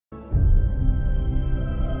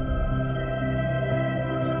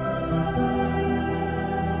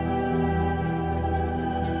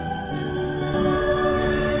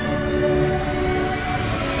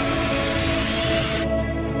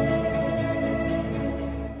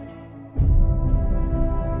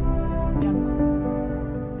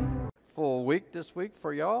week this week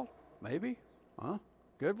for y'all? Maybe? Huh?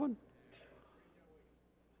 Good one?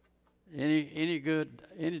 Any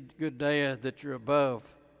good day that you're above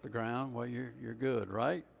the ground, well, you're good,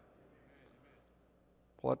 right?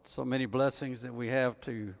 What so many blessings that we have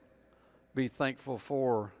to be thankful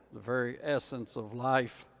for, the very essence of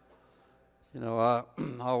life. You know, I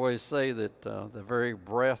always say that the very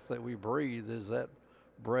breath that we breathe is that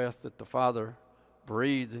breath that the Father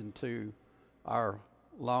breathed into our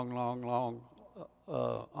long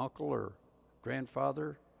uncle or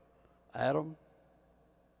grandfather, Adam.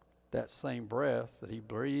 That same breath that he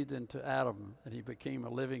breathed into Adam and he became a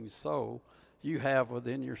living soul, you have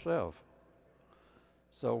within yourself.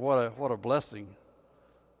 So what a blessing.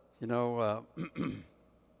 You know,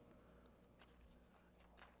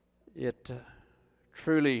 it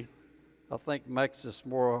truly, I think, makes us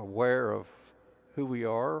more aware of who we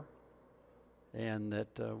are and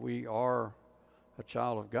that we are a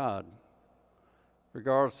child of God.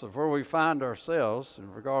 Regardless of where we find ourselves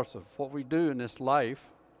and regardless of what we do in this life,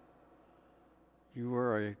 you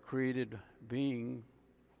are a created being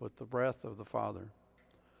with the breath of the Father.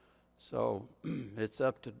 So it's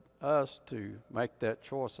up to us to make that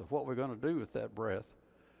choice of what we're going to do with that breath.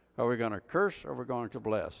 Are we going to curse or are we going to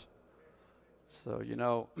bless? So, you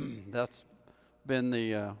know, that's been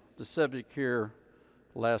the subject here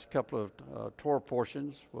the last couple of Torah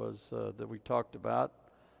portions was that we talked about.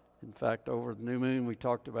 In fact, over the new moon, we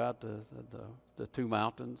talked about the two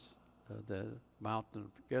mountains, the mountain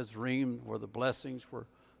of Gerizim, where the blessings were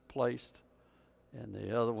placed, and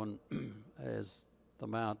the other one as the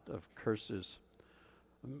mount of curses.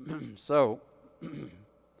 So,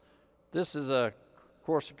 this is, of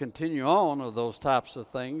course, a continue on of those types of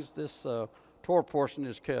things. This Torah portion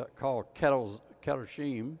is called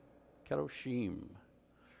Kedoshim,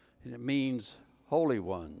 and it means holy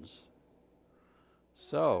ones.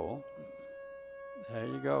 So, there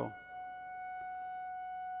you go.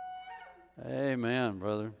 Amen,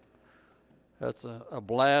 brother. That's a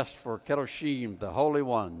blast for Kedoshim, the holy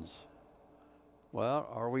ones. Well,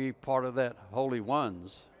 are we part of that holy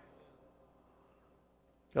ones?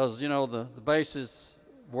 Because, you know, the basis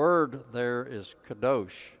word there is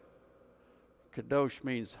kadosh. Kadosh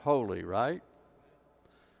means holy, right?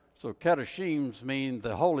 So Kedoshims mean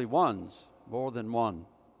the holy ones, more than one.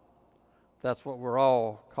 That's what we're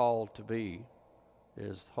all called to be,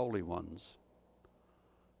 is holy ones.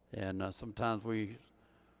 And sometimes we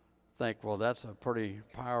think, well, that's a pretty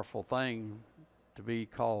powerful thing to be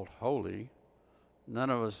called holy. None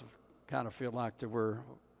of us kind of feel like that we're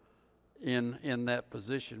in that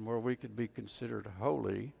position where we could be considered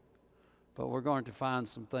holy. But we're going to find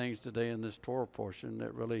some things today in this Torah portion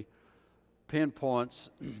that really pinpoints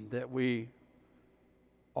that we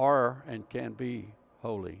are and can be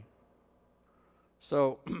holy.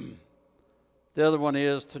 So the other one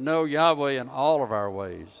is to know Yahweh in all of our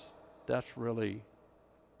ways. That's really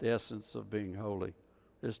the essence of being holy,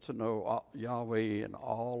 is to know Yahweh in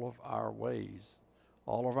all of our ways.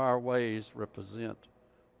 All of our ways represent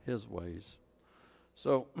His ways.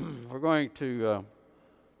 So we're going to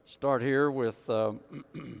start here with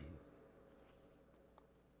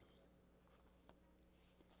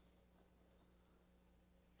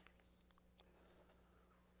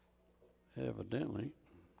evidently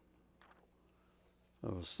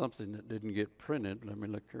there was something that didn't get printed. Let me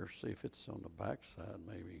look here, see if it's on the back side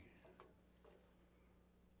maybe.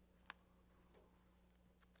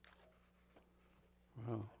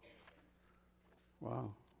 Wow.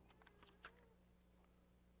 Wow.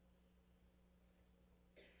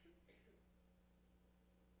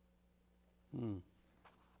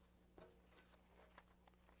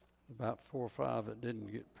 About 4 or 5 that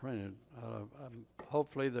didn't get printed.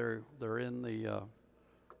 Hopefully they're in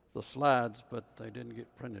the slides, but they didn't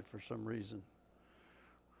get printed for some reason.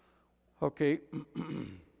 Okay.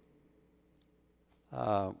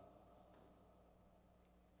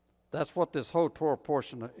 That's what this whole Torah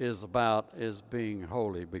portion is about, is being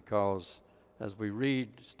holy, because as we read,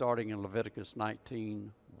 starting in Leviticus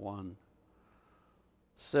 19:1,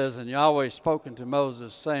 says, "And Yahweh spoke unto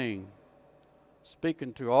Moses, saying, Speak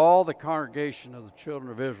unto all the congregation of the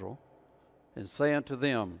children of Israel, and say unto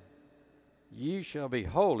them, Ye shall be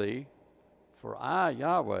holy, for I,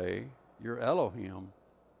 Yahweh, your Elohim,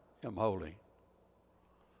 am holy."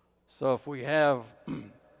 So if we have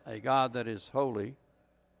a God that is holy,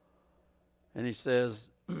 and He says,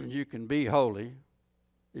 you can be holy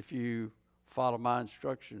if you follow my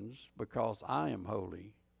instructions, because I am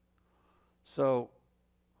holy. So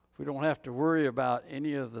we don't have to worry about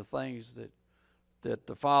any of the things that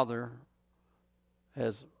the Father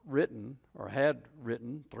has written or had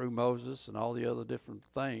written through Moses and all the other different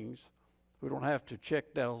things. We don't have to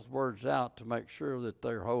check those words out to make sure that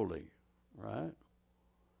they're holy, right?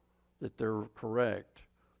 That they're correct.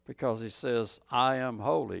 Because he says, I am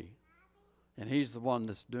holy. And he's the one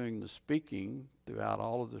that's doing the speaking throughout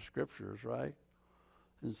all of the scriptures, right?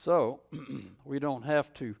 And so we don't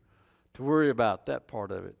have to worry about that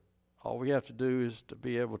part of it. All we have to do is to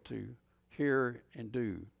be able to hear and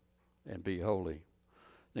do and be holy.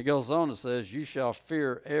 And it goes on and says, you shall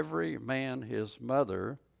fear every man his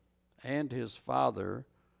mother and his father,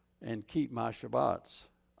 and keep my Shabbats.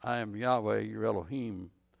 I am Yahweh, your Elohim.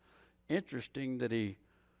 Interesting that he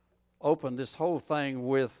opened this whole thing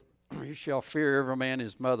with, you shall fear every man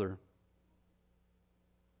his mother.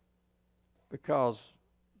 Because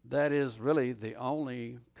that is really the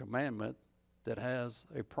only commandment that has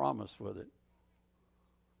a promise with it.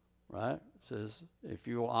 Right? It says, if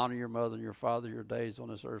you will honor your mother and your father, your days on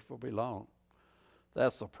this earth will be long.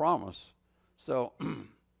 That's the promise. So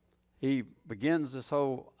he begins this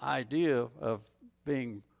whole idea of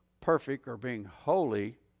being perfect or being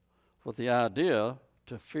holy with the idea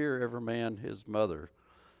to fear every man his mother.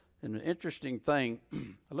 And an interesting thing,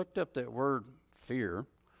 I looked up that word fear.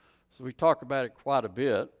 So we talk about it quite a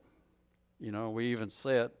bit. You know, we even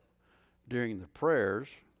say it during the prayers.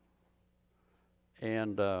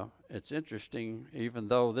 And it's interesting, even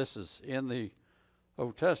though this is in the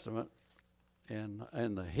Old Testament and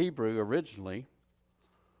in the Hebrew originally,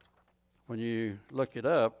 when you look it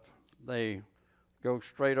up, they go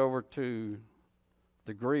straight over to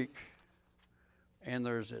the Greek, and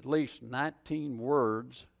there's at least 19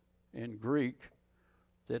 words in Greek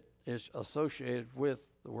that is associated with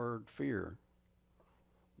the word fear.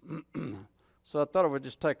 So I thought I would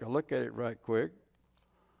just take a look at it right quick.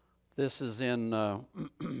 This is in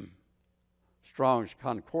Strong's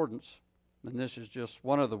Concordance, and this is just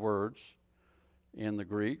one of the words in the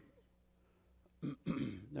Greek.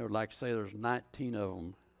 They would like to say there's 19 of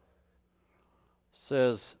them.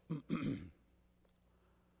 Says,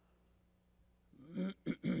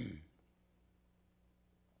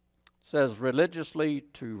 says religiously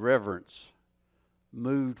to reverence,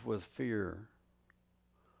 moved with fear.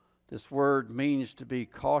 This word means to be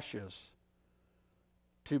cautious,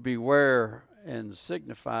 to beware, and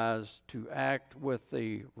signifies to act with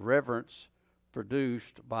the reverence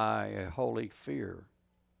produced by a holy fear.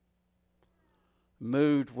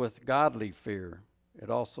 Moved with godly fear. It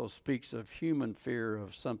also speaks of human fear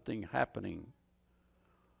of something happening.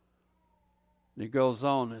 And it goes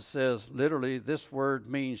on, it says, literally, this word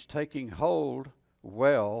means taking hold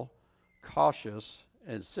well, cautious,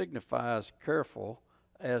 and signifies careful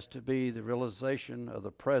as to be the realization of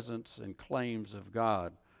the presence and claims of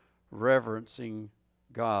God, reverencing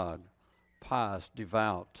God, pious,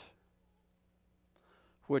 devout,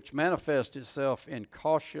 which manifests itself in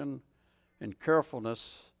caution and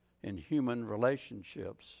carefulness in human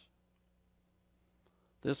relationships.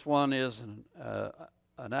 This one is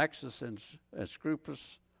an anxious and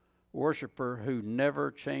scrupulous worshiper who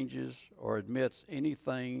never changes or admits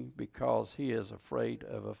anything because he is afraid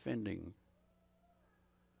of offending.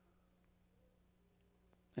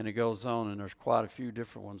 And it goes on, and there's quite a few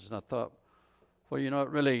different ones. And I thought, well, you know, it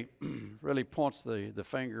really, really points the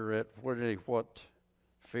finger at what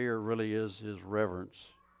fear really is reverence.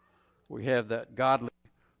 We have that godly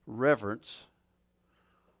reverence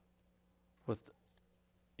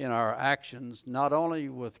in our actions, not only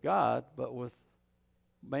with God, but with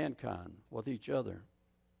mankind, with each other.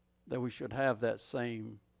 That we should have that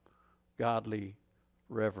same godly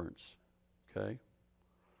reverence. Okay?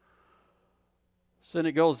 So then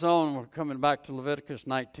it goes on, we're coming back to Leviticus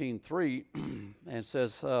 19:3, and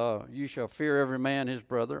says, you shall fear every man his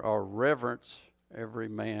brother, or reverence every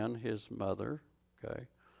man his mother, okay,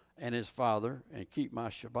 and his father, and keep my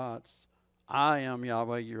Shabbats. I am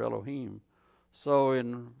Yahweh your Elohim. So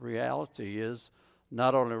in reality is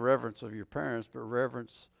not only reverence of your parents, but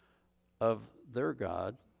reverence of their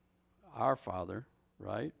God, our Father,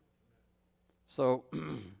 right? So,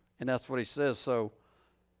 and that's what he says. So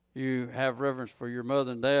you have reverence for your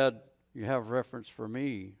mother and dad, you have reverence for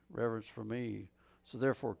me. So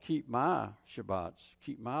therefore keep my Shabbats,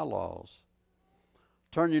 keep my laws.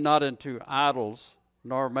 Turn you not into idols,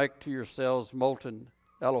 nor make to yourselves molten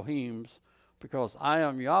Elohims, because I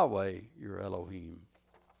am Yahweh, your Elohim.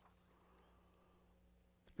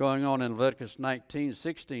 Going on in Leviticus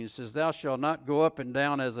 19:16 says, thou shalt not go up and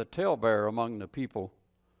down as a talebearer among the people,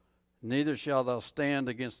 neither shalt thou stand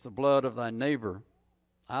against the blood of thy neighbor.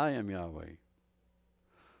 I am Yahweh.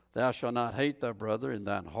 Thou shalt not hate thy brother in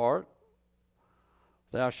thine heart.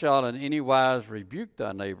 Thou shalt in any wise rebuke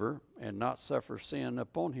thy neighbor, and not suffer sin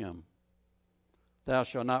upon him. Thou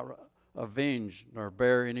shalt not avenge nor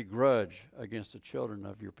bear any grudge against the children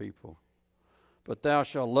of your people. But thou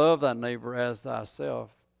shalt love thy neighbor as thyself,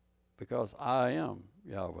 because I am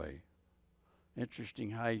Yahweh.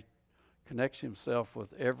 Interesting how he connects himself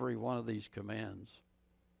with every one of these commands.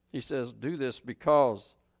 He says, do this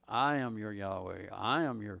because I am your Yahweh. I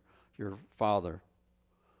am your Father.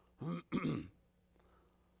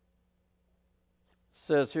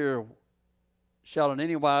 Says here, shall in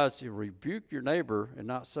any wise you rebuke your neighbor and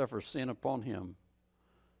not suffer sin upon him.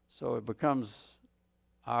 So it becomes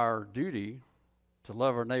our duty to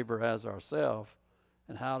love our neighbor as ourselves.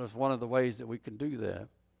 And how does one of the ways that we can do that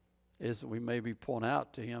is that we maybe point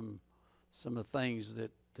out to him some of the things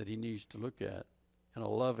that he needs to look at in a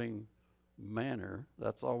loving manner.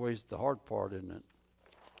 That's always the hard part, isn't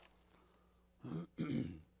it?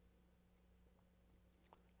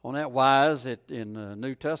 On that wise, in the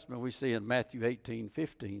New Testament, we see in Matthew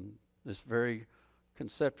 18:15 this very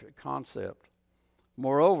concept.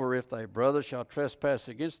 Moreover, if thy brother shall trespass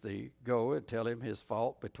against thee, go and tell him his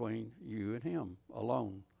fault between you and him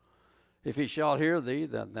alone. If he shall hear thee,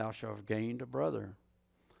 then thou shalt have gained a brother.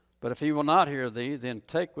 But if he will not hear thee, then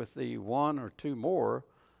take with thee one or two more,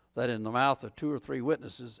 that in the mouth of 2 or 3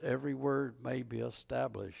 witnesses every word may be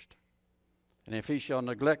established. And if he shall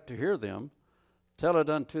neglect to hear them, tell it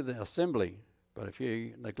unto the assembly. But if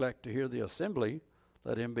he neglect to hear the assembly,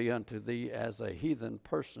 let him be unto thee as a heathen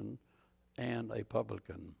person and a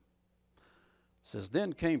publican. It says,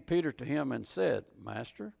 then came Peter to him and said,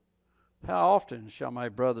 Master, how often shall my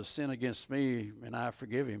brother sin against me and I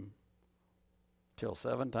forgive him? Till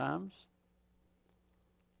 7 times?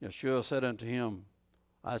 Yeshua said unto him,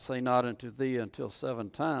 I say not unto thee until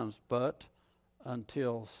 7 times, but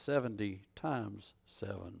until 70 times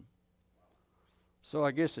 7. So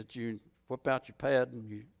I guess that you whip out your pad and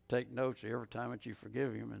you take notes every time that you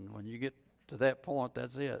forgive him, and when you get to that point,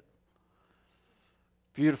 that's it.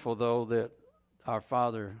 Beautiful, though, that our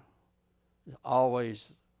Father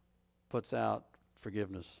always puts out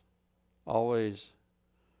forgiveness, always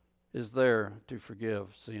is there to forgive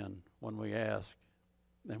sin when we ask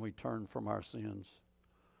and we turn from our sins.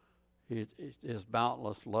 It is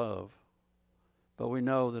boundless love. But we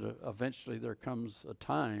know that eventually there comes a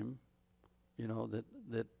time,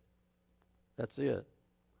 that's it.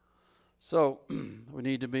 So we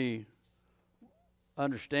need to be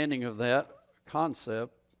understanding of that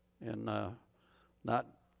concept and not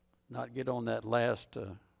get on that last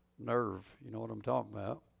nerve. You know what I'm talking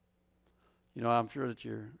about? I'm sure that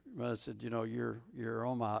your mother said, you're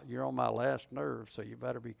on my last nerve, so you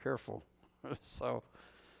better be careful. So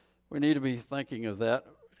we need to be thinking of that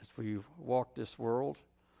as we walk this world.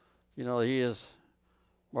 He is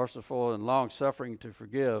merciful and long-suffering to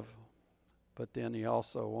forgive, but then he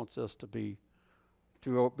also wants us to be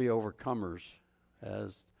overcomers.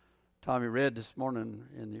 As Tommy read this morning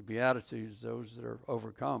in the Beatitudes, those that are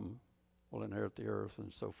overcome will inherit the earth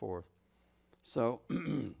and so forth. So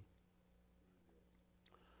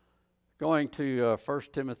going to 1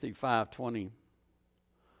 Timothy 5:20,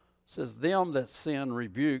 says, them that sin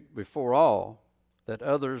rebuke before all, that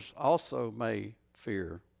others also may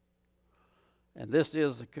fear. And this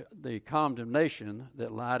is the condemnation,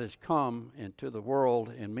 that light is come into the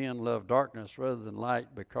world, and men love darkness rather than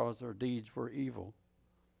light, because their deeds were evil.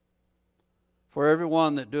 For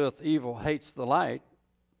everyone that doeth evil hates the light,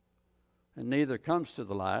 and neither comes to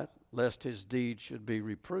the light, lest his deeds should be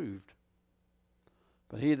reproved.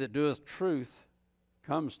 But he that doeth truth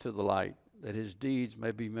comes to the light, that his deeds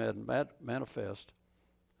may be made manifest,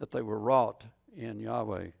 that they were wrought in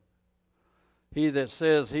Yahweh. He that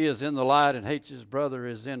says he is in the light and hates his brother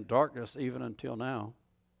is in darkness even until now.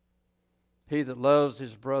 He that loves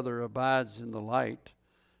his brother abides in the light,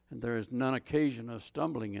 and there is none occasion of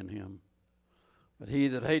stumbling in him. But he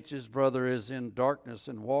that hates his brother is in darkness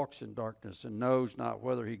and walks in darkness, and knows not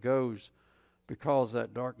whither he goes, because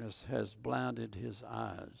that darkness has blinded his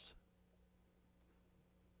eyes.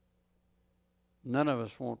 None of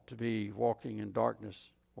us want to be walking in darkness,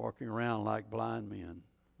 walking around like blind men,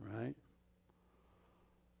 right?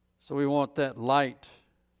 So we want that light.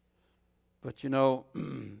 But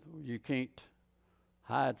you can't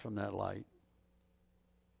hide from that light.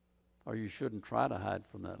 Or you shouldn't try to hide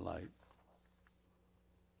from that light.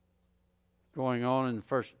 Going on in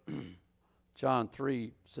 1 John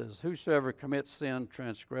 3 says, whosoever commits sin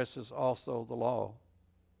transgresses also the law.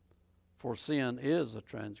 For sin is a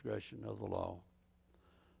transgression of the law.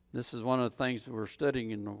 This is one of the things that we're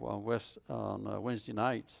studying on Wednesday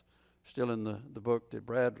nights, still in the book that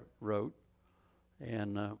Brad wrote.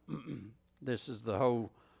 And this is the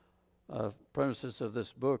whole premises of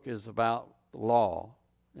this book is about the law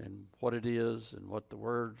and what it is and what the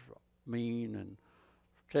word mean, and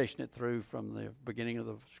chasing it through from the beginning of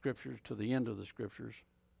the Scriptures to the end of the Scriptures.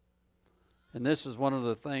 And this is one of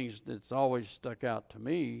the things that's always stuck out to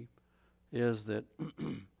me, is that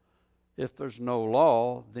if there's no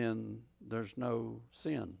law, then there's no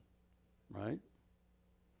sin, right?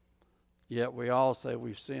 Yet we all say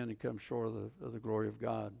we've sinned and come short of the glory of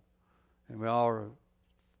God. And we all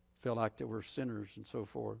feel like that we're sinners and so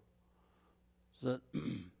forth.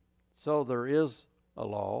 So there is a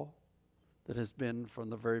law that has been from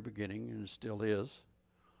the very beginning and still is. It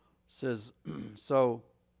says, so,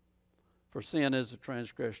 for sin is a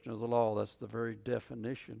transgression of the law. That's the very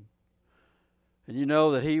definition. And you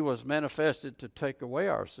know that he was manifested to take away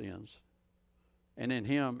our sins, and in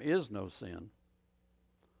him is no sin.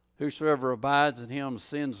 Whosoever abides in him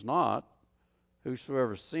sins not.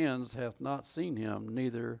 Whosoever sins hath not seen him,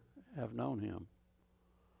 neither have known him.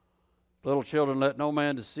 Little children, let no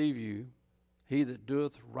man deceive you. He that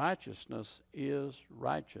doeth righteousness is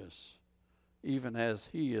righteous, even as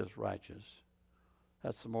he is righteous.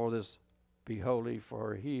 That's some more of this. Be holy,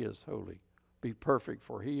 for he is holy. Be perfect,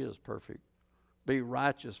 for he is perfect. Be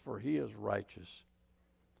righteous, for he is righteous.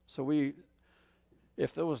 So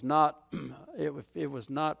if it was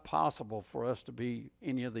not possible for us to be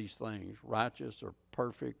any of these things, righteous or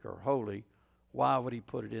perfect or holy, why would he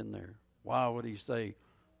put it in there? Why would he say,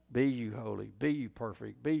 be you holy, be you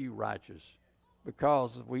perfect, be you righteous?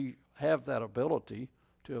 Because we have that ability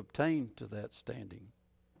to obtain to that standing.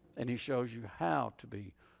 And he shows you how to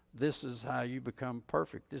be. This is how you become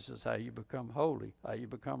perfect. This is how you become holy, how you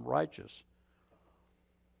become righteous.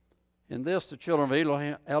 In this, the children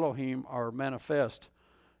of Elohim are manifest,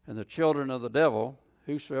 and the children of the devil,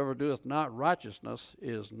 whosoever doeth not righteousness,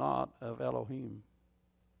 is not of Elohim.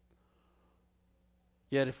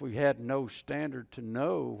 Yet if we had no standard to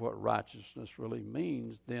know what righteousness really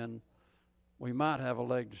means, then we might have a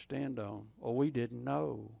leg to stand on. Oh, we didn't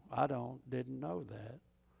know. Didn't know that.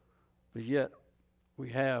 But yet, we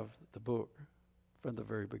have the book from the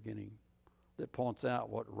very beginning that points out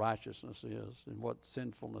what righteousness is and what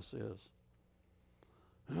sinfulness is.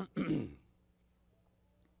 It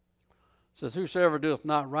says, whosoever doeth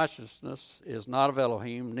not righteousness is not of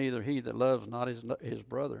Elohim, neither he that loves not his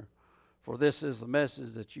brother. For this is the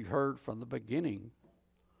message that you heard from the beginning,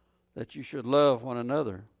 that you should love one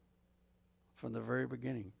another from the very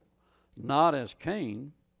beginning. Not as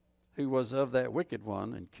Cain, who was of that wicked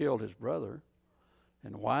one and killed his brother.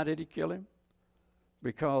 And why did he kill him?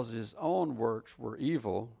 Because his own works were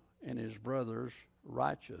evil and his brother's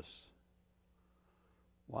righteous.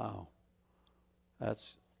 Wow.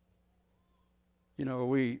 That's,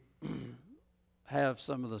 we have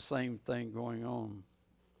some of the same thing going on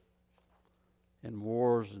in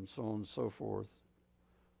wars and so on and so forth.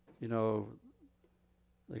 The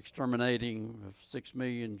exterminating of 6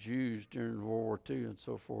 million Jews during World War II and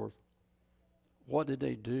so forth. What did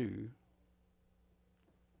they do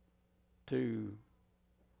to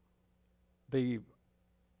be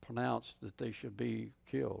pronounced that they should be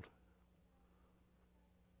killed?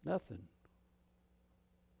 Nothing.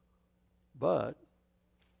 But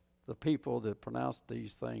the people that pronounced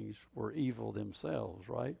these things were evil themselves,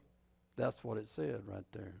 right? That's what it said right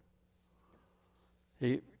there.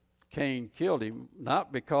 Cain killed him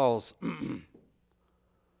not because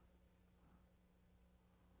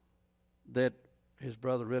that his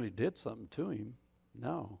brother really did something to him.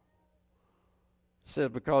 No. It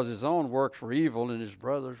said because his own works were evil and his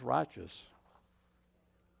brother's righteous.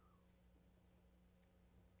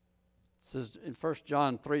 It says in 1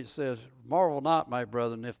 John 3, it says, marvel not, my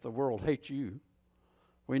brethren, if the world hates you.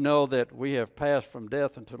 We know that we have passed from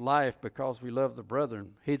death into life because we love the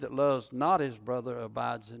brethren. He that loves not his brother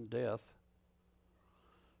abides in death.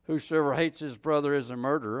 Whosoever hates his brother is a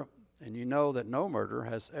murderer, and you know that no murderer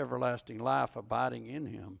has everlasting life abiding in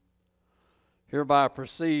him. Hereby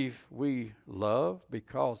perceive we love,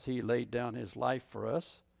 because he laid down his life for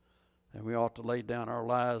us, and we ought to lay down our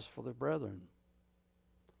lives for the brethren.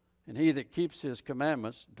 And he that keeps his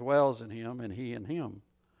commandments dwells in him, and he in him.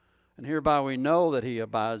 And hereby we know that he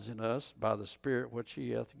abides in us by the Spirit which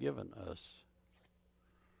he hath given us.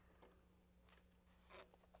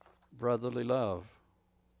 Brotherly love.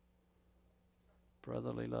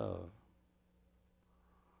 Brotherly love.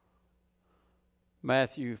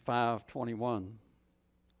 Matthew 5:21.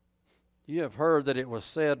 You have heard that it was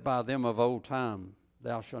said by them of old time,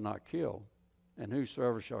 thou shalt not kill, and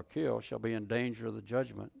whosoever shall kill shall be in danger of the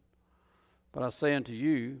judgment. But I say unto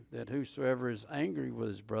you that whosoever is angry with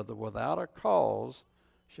his brother without a cause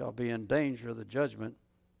shall be in danger of the judgment,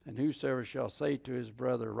 and whosoever shall say to his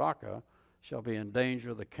brother, Raca, shall be in danger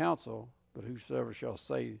of the council, but whosoever shall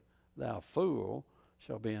say, thou fool,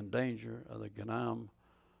 shall be in danger of the Gehenna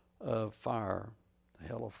of fire, the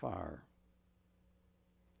hell of fire.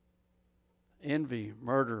 Envy,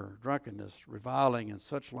 murder, drunkenness, reviling, and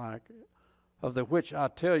such like, of the which I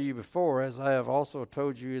tell you before, as I have also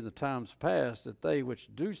told you in the times past, that they which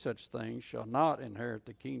do such things shall not inherit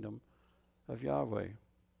the kingdom of Yahweh.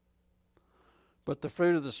 But the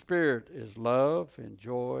fruit of the Spirit is love and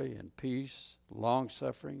joy and peace,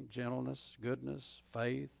 long-suffering, gentleness, goodness,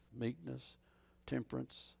 faith, meekness,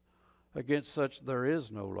 temperance. Against such there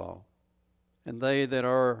is no law. And they that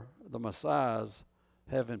are the Messiahs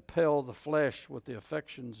have impelled the flesh with the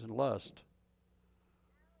affections and lust.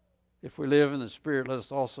 If we live in the Spirit, let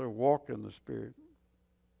us also walk in the Spirit.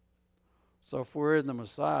 So if we're in the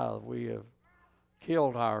Messiah, we have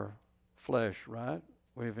killed our flesh, right?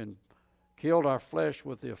 We've killed our flesh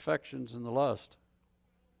with the affections and the lust.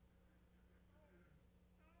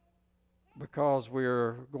 Because we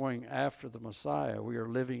are going after the Messiah, we are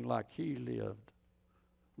living like He lived,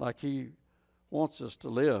 like He wants us to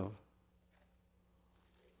live.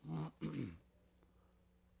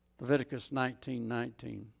 Leviticus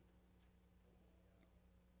 19:19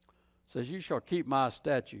 says, "You shall keep my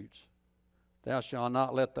statutes. Thou shalt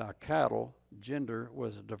not let thy cattle gender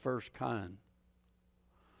with a diverse kind.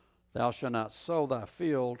 Thou shalt not sow thy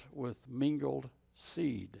field with mingled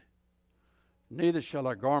seed. Neither shall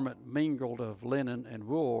a garment mingled of linen and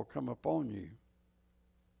wool come upon you."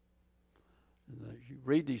 And as you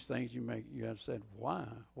read these things, you have said, "Why?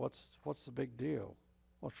 What's the big deal?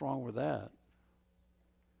 What's wrong with that?"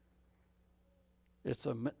 It's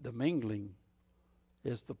the mingling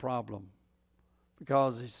is the problem,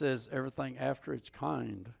 because he says everything after its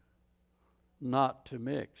kind, not to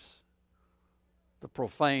mix the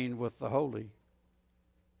profane with the holy.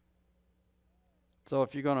 So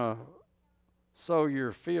if you're going to sow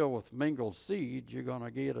your field with mingled seed, you're going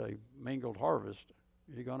to get a mingled harvest.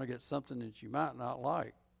 You're going to get something that you might not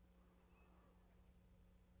like.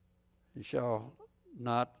 You shall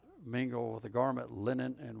not mingle with the garment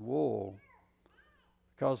linen and wool,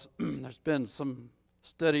 because there's been some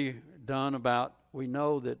study done about, we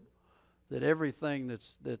know that everything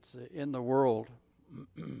that's in the world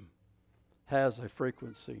has a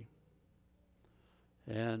frequency.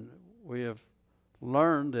 And we have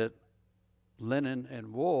learned that linen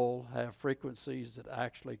and wool have frequencies that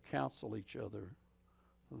actually cancel each other.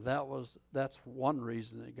 That's one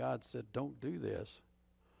reason that God said, don't do this,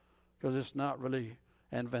 because it's not really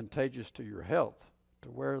advantageous to your health to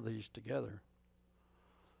wear these together.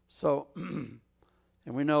 So, and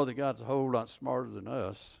we know that God's a whole lot smarter than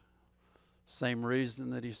us. Same reason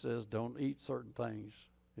that he says don't eat certain things,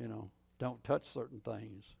 don't touch certain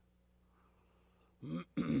things.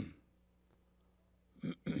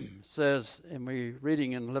 Says, and we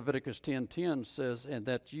reading in Leviticus 10:10 says, and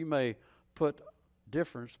that you may put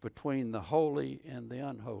difference between the holy and the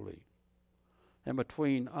unholy, and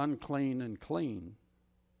between unclean and clean.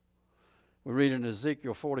 We read in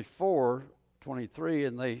Ezekiel 44:23,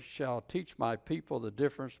 and they shall teach my people the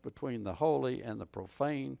difference between the holy and the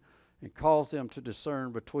profane, and cause them to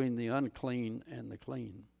discern between the unclean and the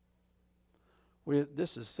clean.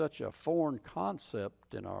 This is such a foreign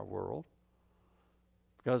concept in our world,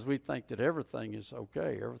 because we think that everything is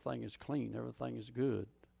okay, everything is clean, everything is good.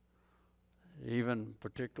 Even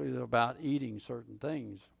particularly about eating certain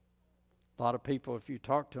things. A lot of people, if you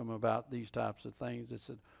talk to them about these types of things, they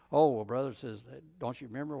said, oh, well, brother says, don't you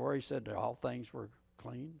remember where he said that all things were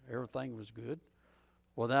clean, everything was good,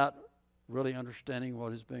 without really understanding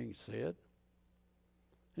what is being said?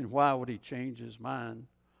 And why would he change his mind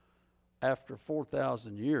after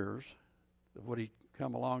 4,000 years? Would he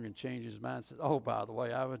come along and change his mind and say, oh, by the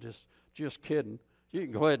way, I was just kidding. You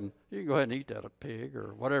can go ahead and eat that pig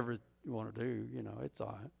or whatever you want to do. It's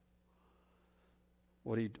all right.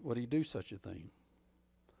 Would he do such a thing?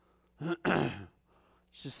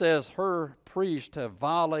 She says, her priests have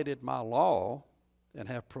violated my law and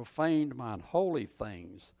have profaned mine holy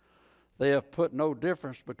things. They have put no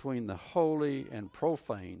difference between the holy and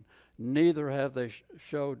profane. Neither have they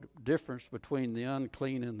showed difference between the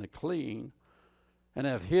unclean and the clean, and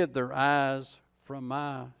have hid their eyes from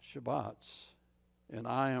my Shabbats, and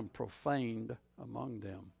I am profaned among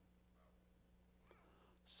them.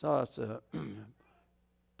 So it's a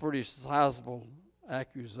pretty sizable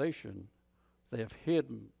accusation. They have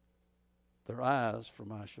hidden their eyes from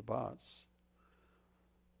my Shabbats,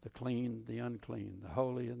 the clean, the unclean, the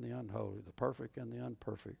holy and the unholy, the perfect and the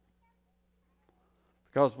imperfect.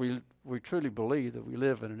 Because we truly believe that we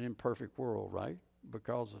live in an imperfect world, right?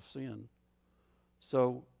 Because of sin.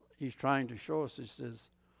 So he's trying to show us, he says,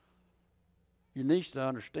 you need to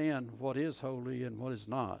understand what is holy and what is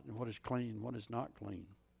not, and what is clean, what is not clean.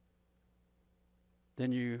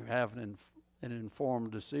 Then you have an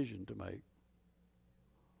informed decision to make.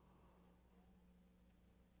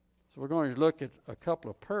 So we're going to look at a couple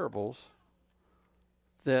of parables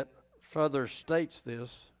that further states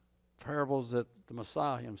this, parables that the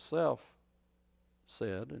Messiah himself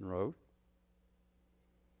said and wrote,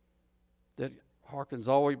 that harkens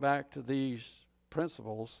all the way back to these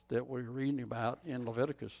principles that we're reading about in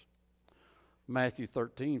Leviticus. Matthew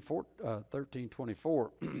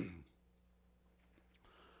 13:24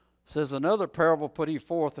 says, another parable put he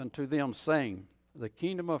forth unto them, saying, the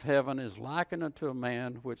kingdom of heaven is likened unto a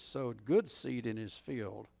man which sowed good seed in his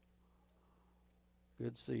field.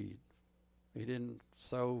 Good seed. He didn't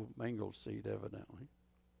sow mingled seed, evidently.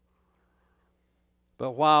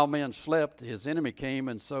 But while men slept, his enemy came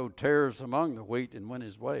and sowed tares among the wheat and went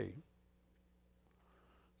his way.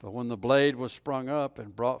 But when the blade was sprung up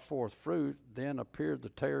and brought forth fruit, then appeared the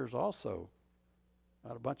tares also.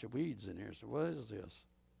 Got a bunch of weeds in here, so what is this?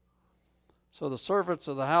 So the servants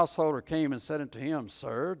of the householder came and said unto him,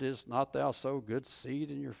 Sir, didst not thou sow good seed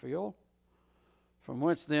in your field? From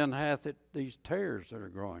whence then hath it these tares that are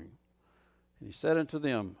growing? And he said unto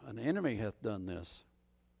them, an enemy hath done this.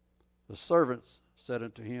 The servants said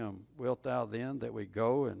unto him, wilt thou then that we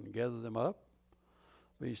go and gather them up?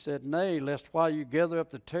 But he said, nay, lest while you gather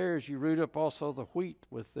up the tares, you root up also the wheat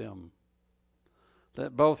with them.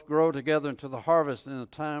 Let both grow together unto the harvest, and in the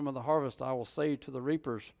time of the harvest I will say to the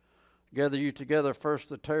reapers, gather you together first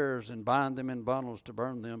the tares, and bind them in bundles to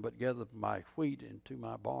burn them, but gather my wheat into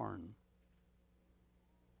my barn.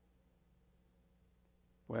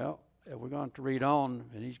 Well, we're going to read on,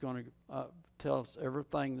 and he's going to tell us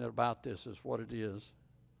everything about this is what it is.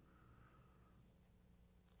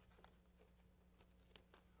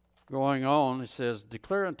 Going on, it says,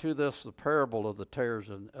 declare unto this the parable of the tares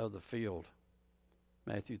of the field.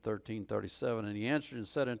 Matthew 13:37. And he answered and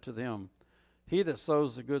said unto them, he that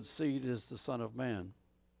sows the good seed is the Son of Man.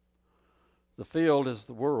 The field is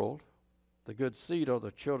the world. The good seed are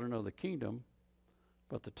the children of the kingdom,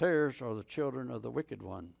 but the tares are the children of the wicked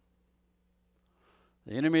one.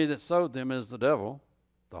 The enemy that sowed them is the devil.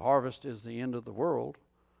 The harvest is the end of the world,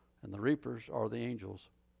 and the reapers are the angels.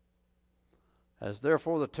 As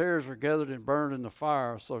therefore the tares are gathered and burned in the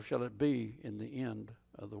fire, so shall it be in the end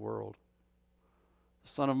of the world. The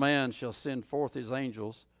Son of Man shall send forth his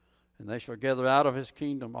angels, and they shall gather out of his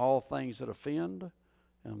kingdom all things that offend,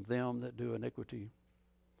 and them that do iniquity,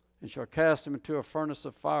 and shall cast them into a furnace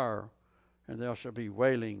of fire, and there shall be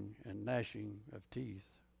wailing and gnashing of teeth.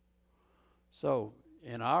 So,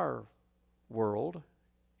 in our world,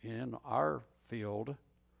 in our field,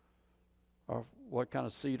 what kind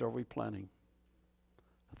of seed are we planting?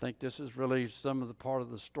 I think this is really some of the part of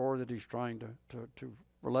the story that he's trying to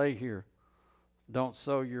relay here. Don't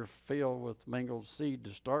sow your field with mingled seed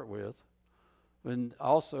to start with. And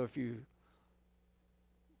also, if you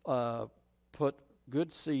put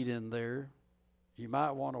good seed in there, you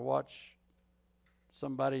might want to watch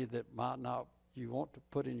somebody that might not you want to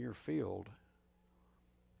put in your field,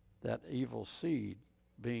 that evil seed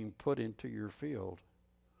being put into your field.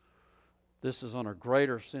 This is on a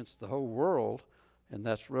greater sense the whole world, and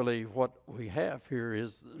that's really what we have here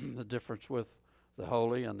is the difference with the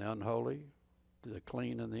holy and the unholy, the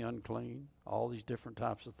clean and the unclean. All these different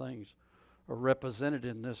types of things are represented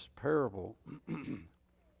in this parable.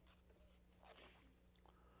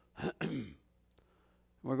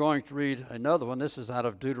 We're going to read another one. This is out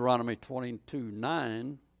of Deuteronomy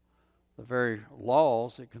 22:9, the very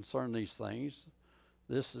laws that concern these things.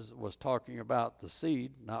 This was talking about the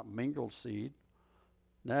seed, not mingled seed.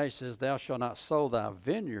 Now he says, thou shalt not sow thy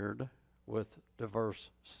vineyard with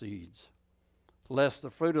diverse seeds, lest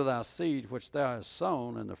the fruit of thy seed which thou hast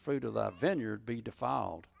sown and the fruit of thy vineyard be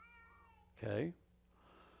defiled. Okay?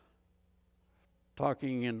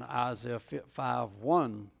 Talking in Isaiah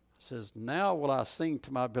 5:1 says, now will I sing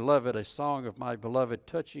to my beloved a song of my beloved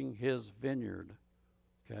touching his vineyard.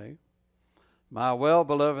 Okay? My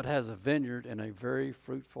well-beloved has a vineyard in a very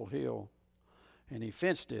fruitful hill, and he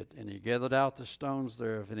fenced it, and he gathered out the stones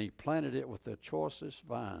thereof, and he planted it with the choicest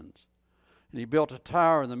vines. And he built a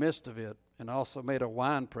tower in the midst of it, and also made a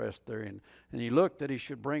winepress therein. And he looked that he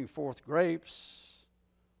should bring forth grapes,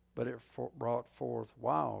 but it brought forth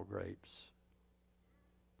wild grapes.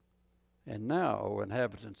 And now, O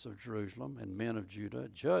inhabitants of Jerusalem and men of Judah,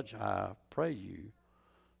 judge, I pray you,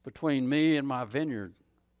 between me and my vineyard.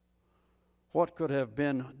 What could have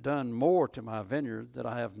been done more to my vineyard that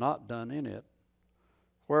I have not done in it?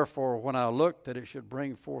 Wherefore, when I looked that it should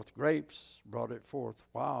bring forth grapes, brought it forth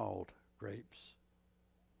wild grapes.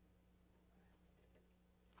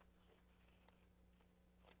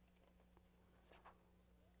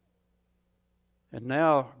 And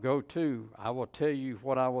now go to, I will tell you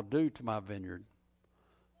what I will do to my vineyard.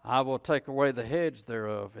 I will take away the hedge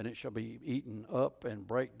thereof, and it shall be eaten up, and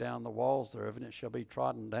break down the walls thereof, and it shall be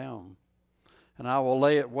trodden down. And I will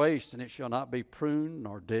lay it waste, and it shall not be pruned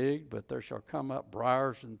nor digged, but there shall come up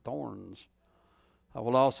briars and thorns. I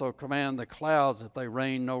will also command the clouds that they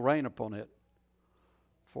rain no rain upon it.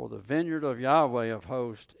 For the vineyard of Yahweh of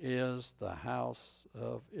hosts is the house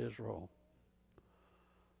of Israel.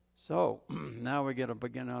 So now we get a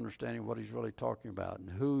beginning understanding what he's really talking about and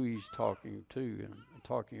who he's talking to and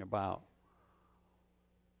talking about.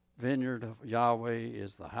 Vineyard of Yahweh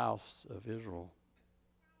is the house of Israel.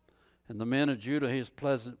 And the men of Judah his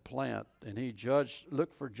pleasant plant, and he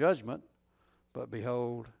looked for judgment, but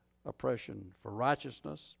behold oppression, for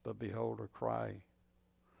righteousness, but behold a cry.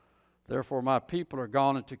 Therefore my people are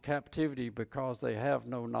gone into captivity, because they have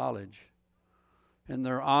no knowledge. And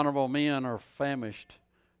their honorable men are famished,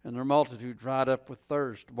 and their multitude dried up with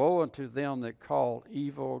thirst. Woe unto them that call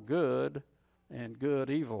evil good, and good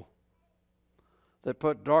evil, that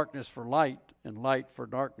put darkness for light, and light for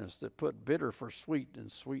darkness, that put bitter for sweet,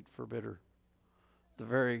 and sweet for bitter. The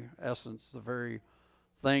very essence, the very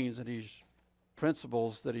things that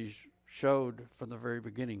principles that he showed from the very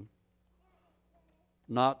beginning.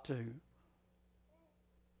 Not to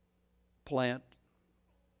plant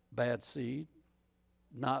bad seed,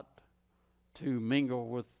 not to mingle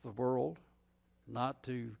with the world, not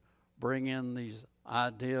to bring in these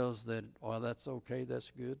ideas that, oh, that's okay,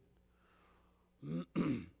 that's good.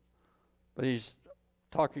 But he's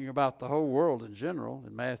talking about the whole world in general.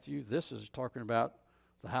 In Matthew, this is talking about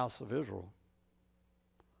the house of Israel.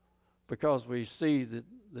 Because we see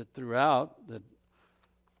that throughout that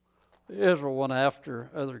Israel went after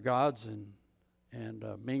other gods and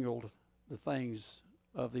mingled the things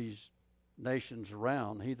of these nations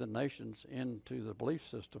around, heathen nations, into the belief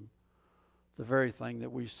system. The very thing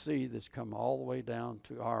that we see that's come all the way down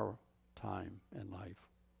to our time in life.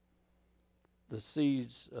 The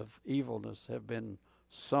seeds of evilness have been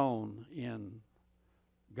sown in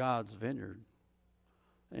God's vineyard,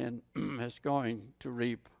 and it's going to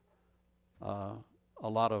reap a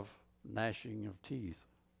lot of gnashing of teeth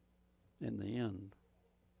in the end.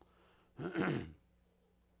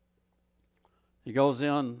 He goes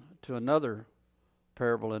in to another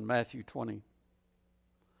parable in Matthew 20. It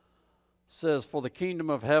says, for the kingdom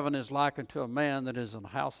of heaven is like unto a man that is an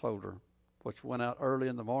householder, which went out early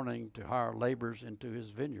in the morning to hire laborers into his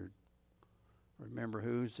vineyard. Remember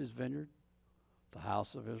who's his vineyard? The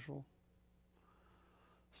house of Israel.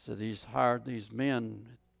 So he's hired these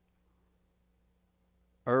men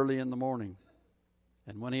early in the morning.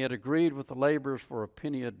 And when he had agreed with the laborers for a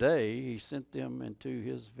penny a day, he sent them into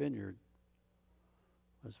his vineyard.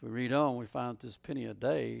 As we read on, we find this penny a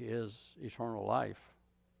day is eternal life.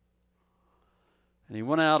 And he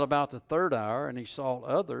went out about the third hour, and he saw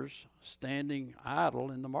others standing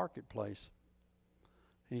idle in the marketplace.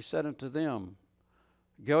 And he said unto them,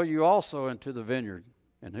 go you also into the vineyard,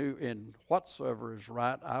 and whatsoever is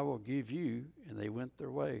right I will give you. And they went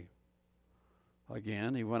their way.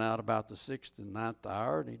 Again, he went out about the 6th and 9th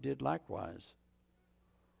hour, and he did likewise.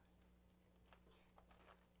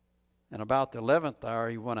 And about the 11th hour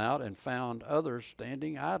he went out and found others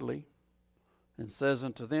standing idly, and says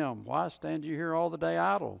unto them, why stand you here all the day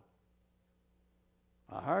idle?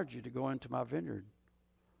 I hired you to go into my vineyard,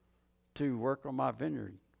 to work on my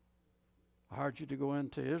vineyard. I hired you to go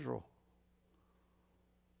into Israel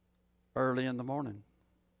early in the morning.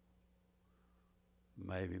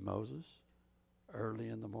 Maybe Moses, early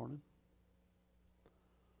in the morning.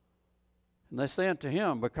 And they say unto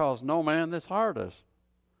him, because no man hath hired us.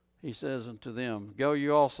 He says unto them, go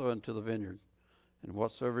you also into the vineyard, and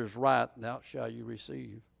whatsoever is right, that shall you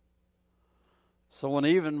receive. So when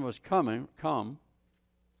even was come,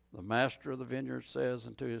 the master of the vineyard says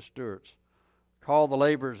unto his stewards, call the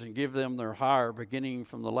laborers and give them their hire, beginning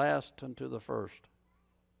from the last unto the first.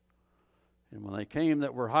 And when they came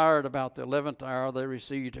that were hired about the 11th hour, they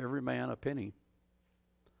received every man a penny.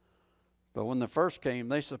 But when the first came,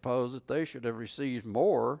 they supposed that they should have received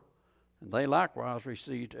more, and they likewise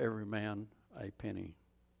received every man a penny.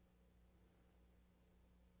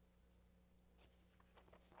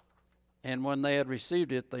 And when they had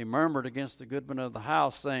received it, they murmured against the goodman of the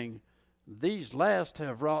house, saying, these last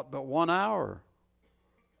have wrought but 1 hour,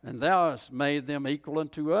 and thou hast made them equal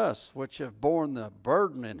unto us, which have borne the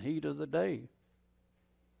burden and heat of the day.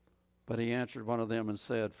 But he answered one of them and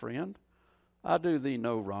said, friend, I do thee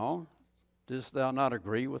no wrong. Didst thou not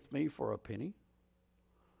agree with me for a penny?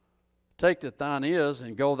 Take that thine is,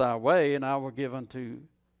 and go thy way, and I will give unto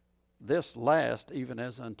this last even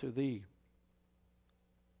as unto thee.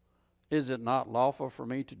 Is it not lawful for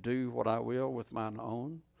me to do what I will with mine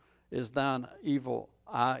own? Is thine evil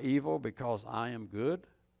I evil because I am good?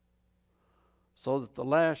 So that the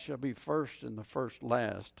last shall be first and the first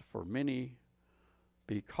last, for many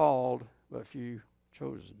be called, but few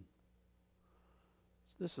chosen.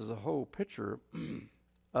 This is a whole picture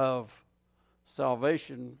of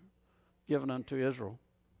salvation given unto Israel,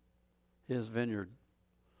 his vineyard,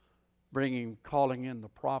 calling in the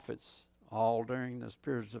prophets all during this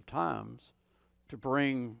periods of times to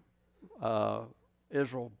bring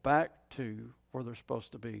Israel back to where they're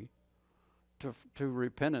supposed to be, to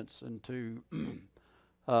repentance and to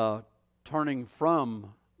turning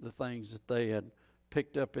from the things that they had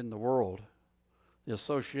picked up in the world, the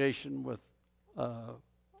association with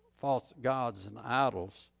false gods and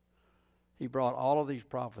idols. He brought all of these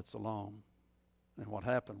prophets along. And what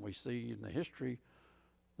happened? We see in the history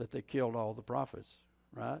that they killed all the prophets,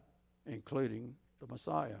 right? Including the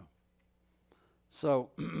Messiah.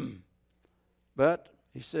 So, but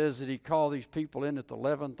he says that he called these people in at the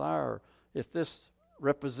 11th hour. If this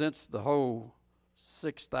represents the whole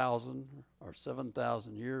 6,000 or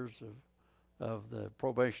 7,000 years of the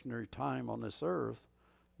probationary time on this earth,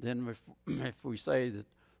 then if we say that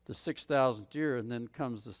the 6,000th year and then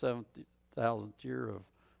comes the 7,000th year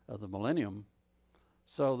of the millennium,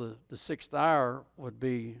 so the 6th hour would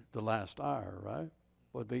be the last hour, right?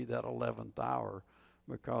 Would be that 11th hour,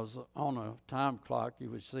 because on a time clock you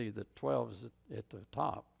would see that 12 is at the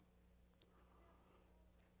top.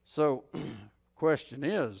 So question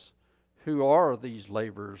is, who are these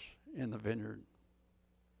laborers in the vineyard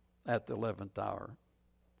at the 11th hour?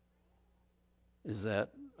 Is that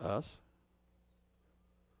us?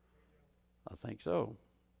 I think so.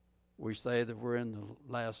 We say that we're in the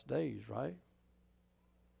last days, right?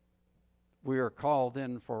 We are called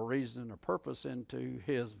then for a reason and a purpose into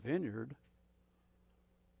his vineyard,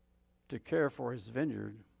 to care for his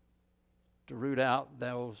vineyard, to root out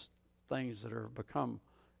those things that are become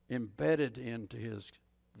embedded into his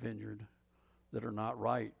vineyard that are not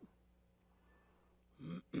right.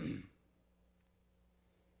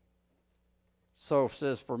 So it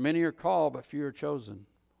says, for many are called, but few are chosen.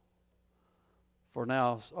 For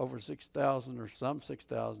now, over 6,000 or some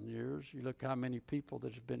 6,000 years, you look how many people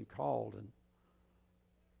that have been called,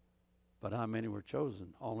 but how many were chosen?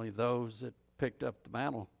 Only those that picked up the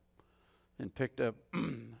mantle and picked up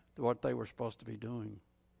what they were supposed to be doing.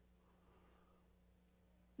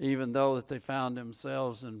 Even though that they found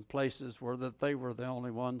themselves in places where that they were the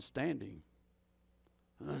only ones standing.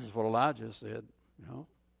 That's what Elijah said, you know.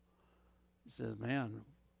 He says, man,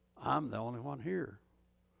 I'm the only one here.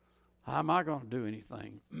 How am I going to do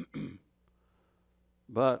anything?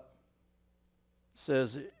 But it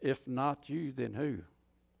says, if not you, then who?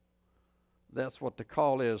 That's what the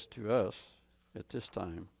call is to us at this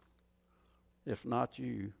time. If not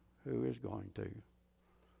you, who is going to?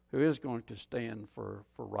 Who is going to stand for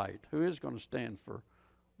right? Who is going to stand for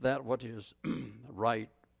that which is right,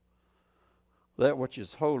 that which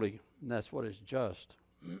is holy, and that's what is just?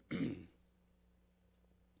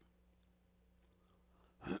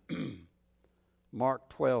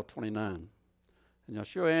 Mark 12:29. And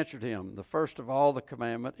Yeshua answered him, the first of all the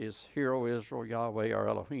commandment is, Hear, O Israel, Yahweh our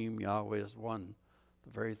Elohim, Yahweh is one.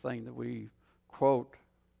 The very thing that we quote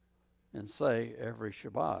and say every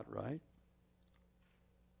Shabbat, right?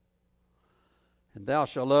 And thou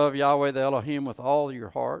shalt love Yahweh the Elohim with all your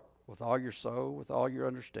heart, with all your soul, with all your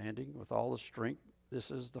understanding, with all the strength.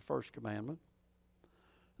 This is the first commandment.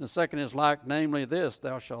 And the second is like, namely this,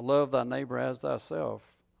 thou shalt love thy neighbor as thyself.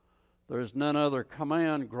 There is none other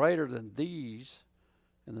command greater than these.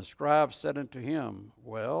 And the scribe said unto him,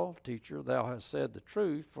 Well, teacher, thou hast said the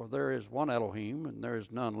truth, for there is one Elohim, and there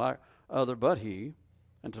is none like other but he.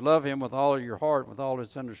 And to love him with all your heart, with all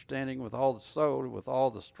his understanding, with all the soul, with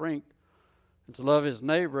all the strength, and to love his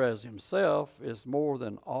neighbor as himself is more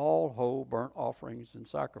than all whole burnt offerings and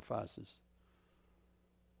sacrifices.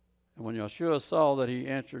 And when Yeshua saw that he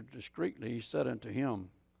answered discreetly, he said unto him,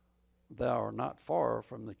 Thou art not far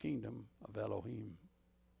from the kingdom of Elohim.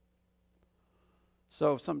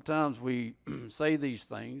 So sometimes we say these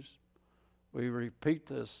things, we repeat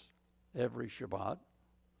this every Shabbat,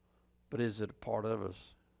 but is it a part of us?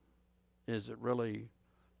 Is it really,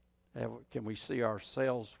 can we see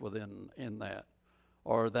ourselves in that?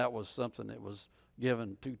 Or that was something that was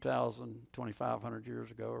given 2,000, 2,500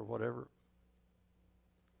 years ago or whatever?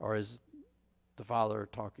 Or is the Father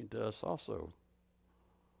talking to us also?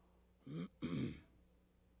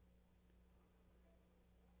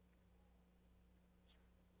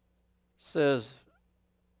 Said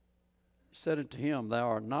unto him, Thou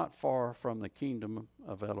art not far from the kingdom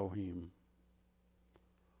of Elohim.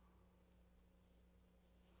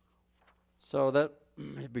 So that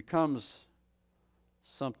it becomes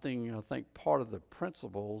something, I think, part of the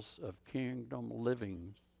principles of kingdom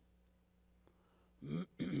living.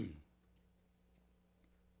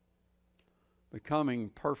 Becoming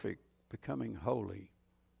perfect, becoming holy.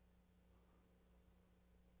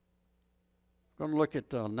 I'm going to look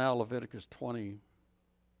at now Leviticus 20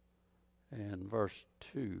 and verse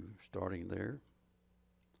 2, starting there.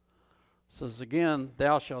 It says, again,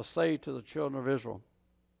 thou shalt say to the children of Israel,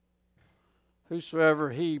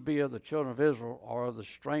 whosoever he be of the children of Israel, or of the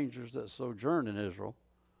strangers that sojourn in Israel,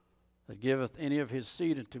 that giveth any of his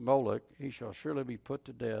seed unto Molech, he shall surely be put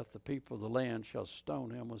to death. The people of the land shall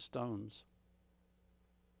stone him with stones.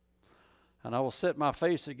 And I will set my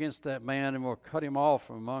face against that man, and will cut him off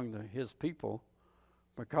from among his people,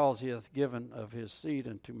 because he hath given of his seed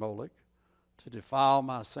unto Molech, to defile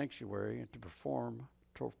my sanctuary, and to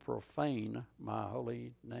profane my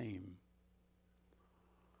holy name.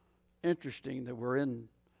 Interesting that we're in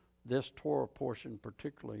this Torah portion,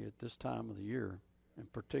 particularly at this time of the year,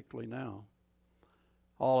 and particularly now.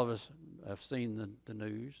 All of us have seen the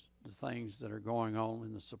news, the things that are going on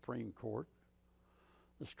in the Supreme Court,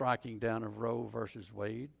 the striking down of Roe versus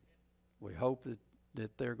Wade. We hope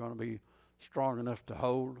that they're going to be strong enough to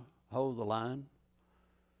hold the line,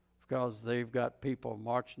 because they've got people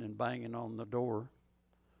marching and banging on the door.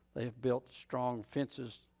 They've built strong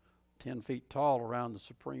fences 10 feet tall around the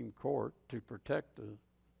Supreme Court to protect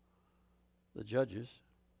the judges.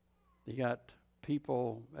 You got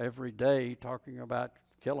people every day talking about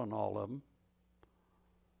killing all of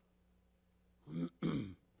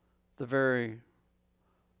them. The very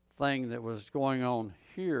thing that was going on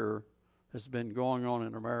here has been going on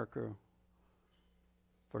in America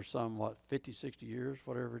for some, 50, 60 years,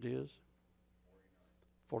 whatever it is.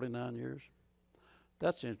 49 years.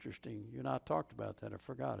 That's interesting. You and I talked about that. I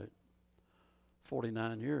forgot it.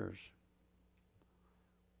 49 years.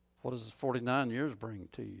 What does 49 years bring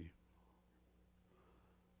to you?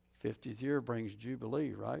 50th year brings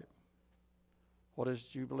Jubilee, right? What is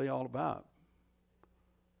Jubilee all about?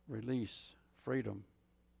 Release, freedom,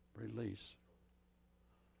 release.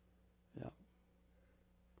 Yeah.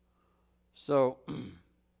 So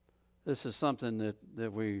this is something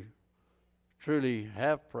that we truly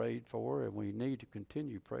have prayed for, and we need to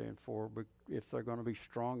continue praying for, but if they're going to be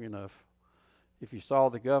strong enough. If you saw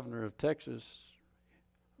the governor of Texas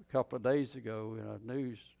a couple of days ago in a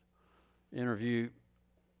news interview,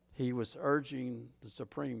 he was urging the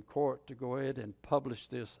Supreme Court to go ahead and publish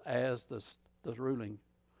this as the ruling.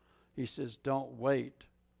 He says, don't wait.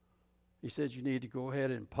 He says you need to go ahead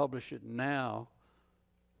and publish it now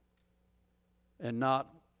and not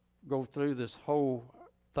go through this whole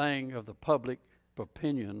thing of the public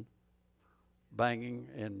opinion banging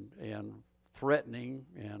and threatening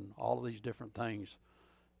and all of these different things,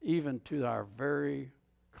 even to our very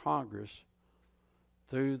Congress,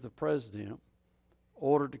 through the president,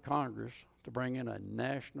 ordered to Congress to bring in a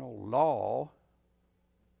national law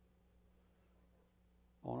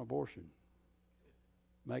on abortion.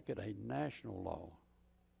 Make it a national law.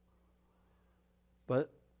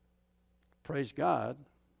 But praise God,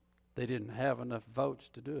 they didn't have enough votes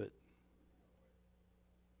to do it.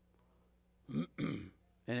 And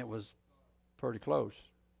it was pretty close.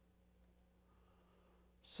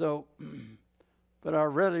 So, but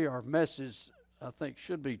our message, I think,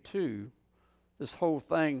 should be too, this whole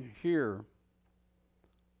thing here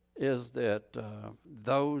is that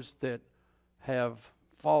those that have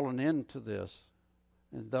fallen into this,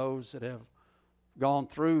 and those that have gone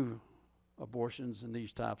through abortions and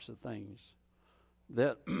these types of things,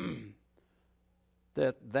 that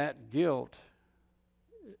that guilt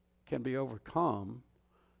can be overcome,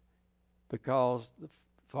 because the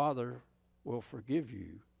Father will forgive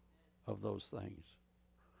you of those things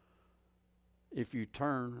if you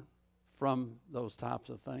turn from those types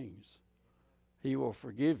of things. He will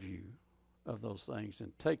forgive you of those things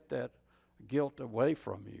and take that guilt away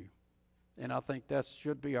from you. And I think that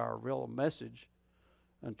should be our real message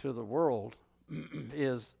unto the world,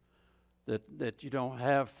 is that you don't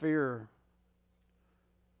have fear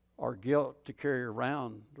or guilt to carry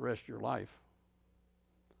around the rest of your life.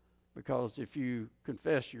 Because if you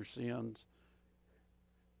confess your sins,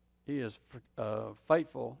 He is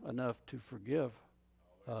faithful enough to forgive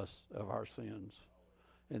us of our sins.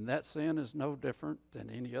 And that sin is no different than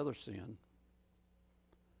any other sin.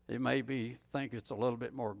 It may think it's a little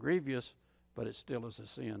bit more grievous, but it still is a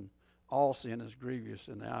sin. All sin is grievous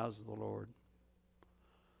in the eyes of the Lord.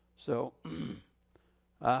 So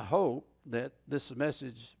I hope that this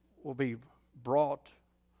message will be brought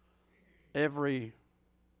every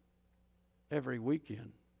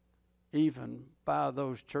weekend even by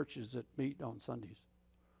those churches that meet on Sundays.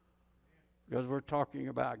 Because we're talking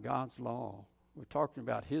about God's law. We're talking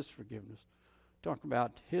about His forgiveness. Talking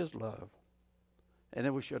about His love. And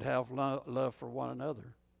then we should have love for one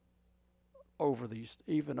another over these,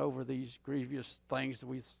 even over these grievous things that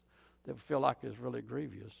we feel like is really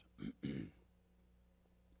grievous.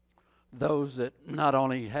 Those that not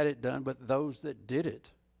only had it done, but those that did it.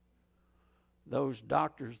 Those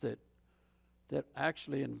doctors that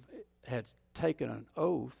actually had taken an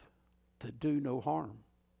oath to do no harm.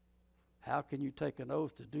 How can you take an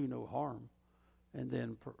oath to do no harm and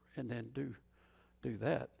then do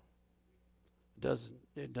that?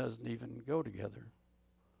 It doesn't even go together.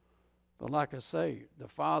 But like I say, the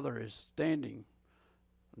Father is standing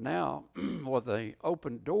now with an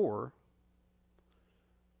open door,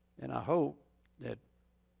 and I hope that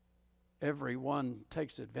everyone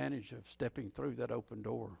takes advantage of stepping through that open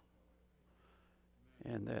door,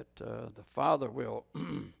 and that the Father will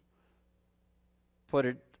put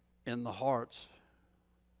it in the hearts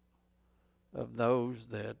of those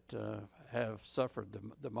that have suffered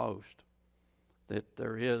the most, that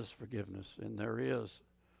there is forgiveness and there is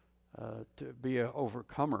to be an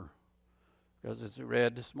overcomer. Because as we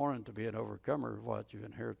read this morning, to be an overcomer, what? You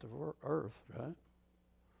inherit the earth, right?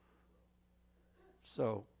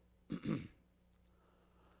 So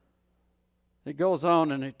it goes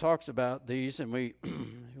on and it talks about these, and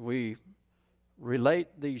we relate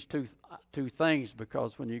these two things,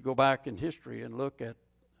 because when you go back in history and look at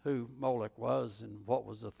who Molech was and what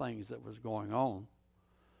was the things that was going on,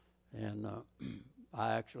 and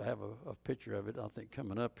I actually have a picture of it, I think,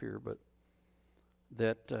 coming up here, but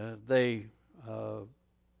that they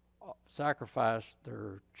sacrificed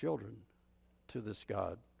their children to this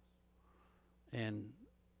God, and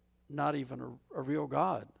not even a real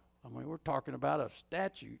God. I mean, we're talking about a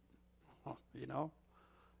statue, you know,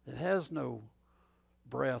 that has no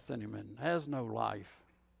breath in him and has no life.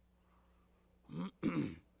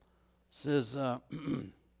 Says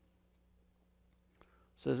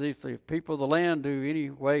if the people of the land do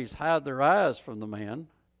any ways hide their eyes from the man,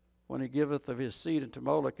 when he giveth of his seed unto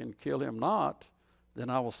Molech, and kill him not, then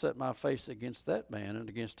I will set my face against that man and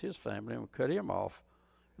against his family, and will cut him off,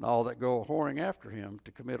 and all that go whoring after him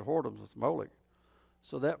to commit whoredoms with Molech.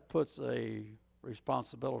 So that puts a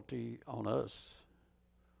responsibility on us,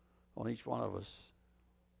 on each one of us.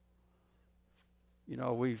 You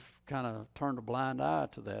know, we've kind of turned a blind eye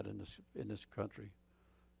to that in this country,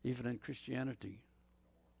 even in Christianity.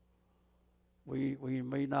 We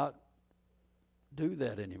may not do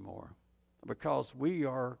that anymore because we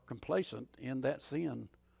are complacent in that sin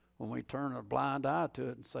when we turn a blind eye to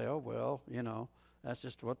it and say, oh, well, you know, that's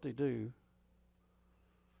just what they do.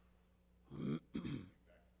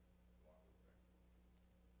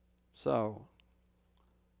 So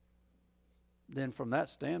then from that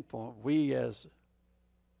standpoint, we as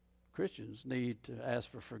Christians need to ask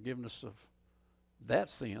for forgiveness of that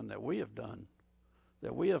sin that we have done,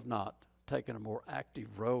 that we have not taken a more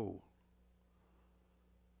active role.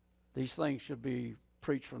 These things should be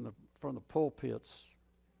preached from the pulpits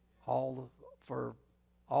all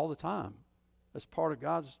the time. It's part of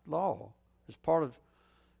God's law. It's part of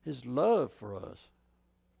His love for us.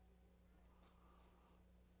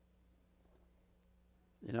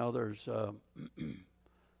 You know, there's, I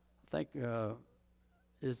think,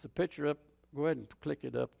 is the picture up? Go ahead and click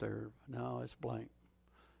it up there. No, it's blank.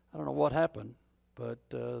 I don't know what happened, but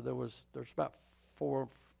there's about 3 or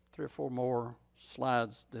 4 more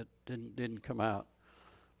slides that didn't come out.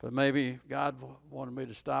 But maybe God wanted me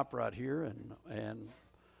to stop right here, and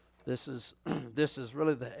this is this is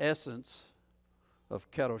really the essence of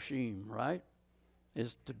Kedoshim, right?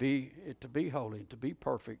 Is to be holy, to be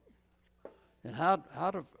perfect. And how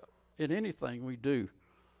to, in anything we do,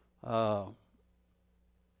 there's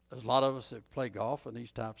a lot of us that play golf and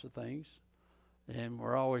these types of things, and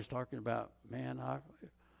we're always talking about, man,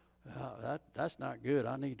 that's not good.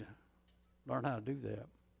 I need to learn how to do that.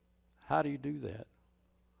 How do you do that?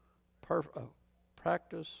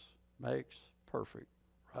 Practice makes perfect,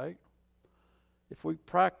 right? If we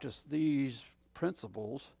practice these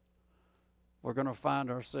principles, we're going to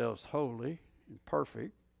find ourselves holy and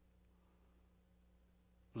perfect,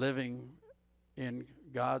 living in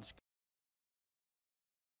God's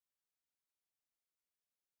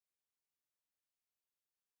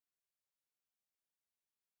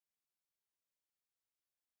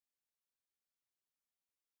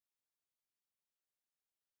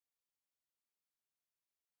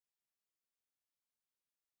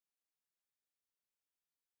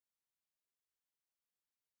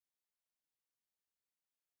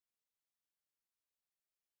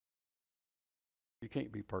You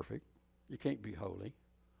can't be perfect. You can't be holy.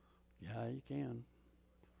 Yeah, you can.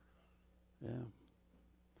 Yeah,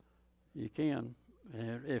 you can.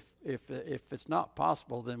 And if it's not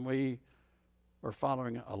possible, then we are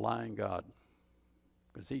following a lying God,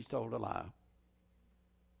 because He's told a lie.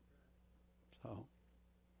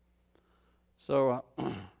 So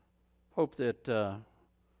hope that that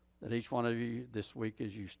each one of you this week,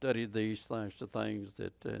 as you studied these things,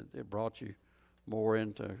 that it brought you more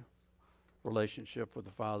into relationship with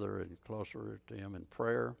the Father and closer to Him in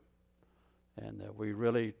prayer, and that we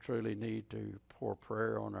really truly need to pour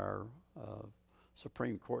prayer on our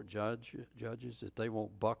Supreme Court judges, that they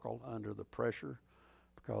won't buckle under the pressure,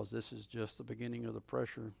 because this is just the beginning of the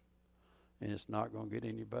pressure, and it's not going to get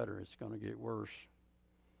any better. It's going to get worse.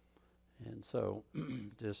 And so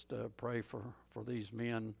just pray for these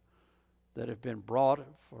men that have been brought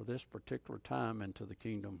for this particular time into the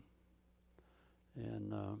kingdom.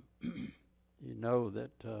 And you know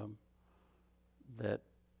that that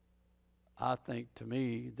I think, to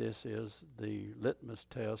me, this is the litmus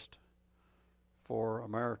test for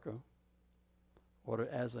America. What,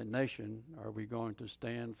 as a nation, are we going to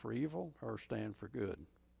stand for evil or stand for good?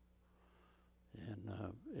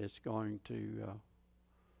 And it's going to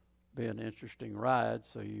be an interesting ride,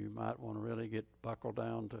 so you might want to really get buckled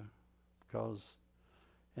down to, because,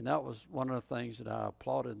 and that was one of the things that I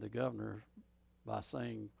applauded the governor by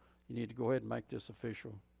saying, you need to go ahead and make this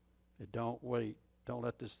official. Don't wait. Don't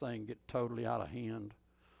let this thing get totally out of hand,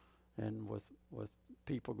 and with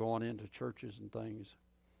people going into churches and things.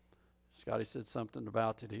 Scotty said something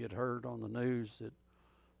about that he had heard on the news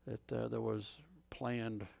that there was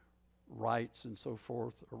planned rights and so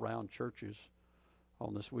forth around churches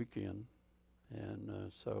on this weekend,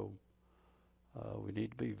 and so we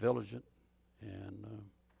need to be vigilant and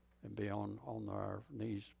be on our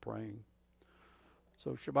knees praying.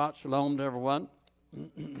 So Shabbat Shalom to everyone.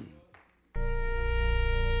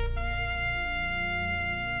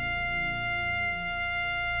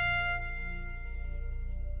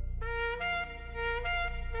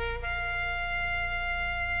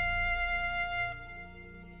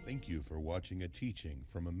 Thank you for watching a teaching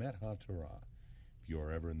from Emet HaTorah. If you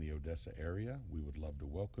are ever in the Odessa area, we would love to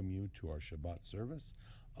welcome you to our Shabbat service,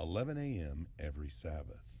 11 a.m. every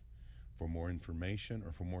Sabbath. For more information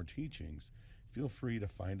or for more teachings, feel free to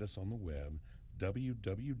find us on the web,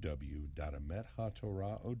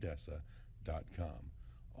 www.emethatorohodessa.com.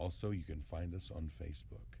 Also, you can find us on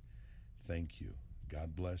Facebook. Thank you.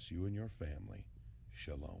 God bless you and your family.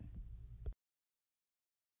 Shalom.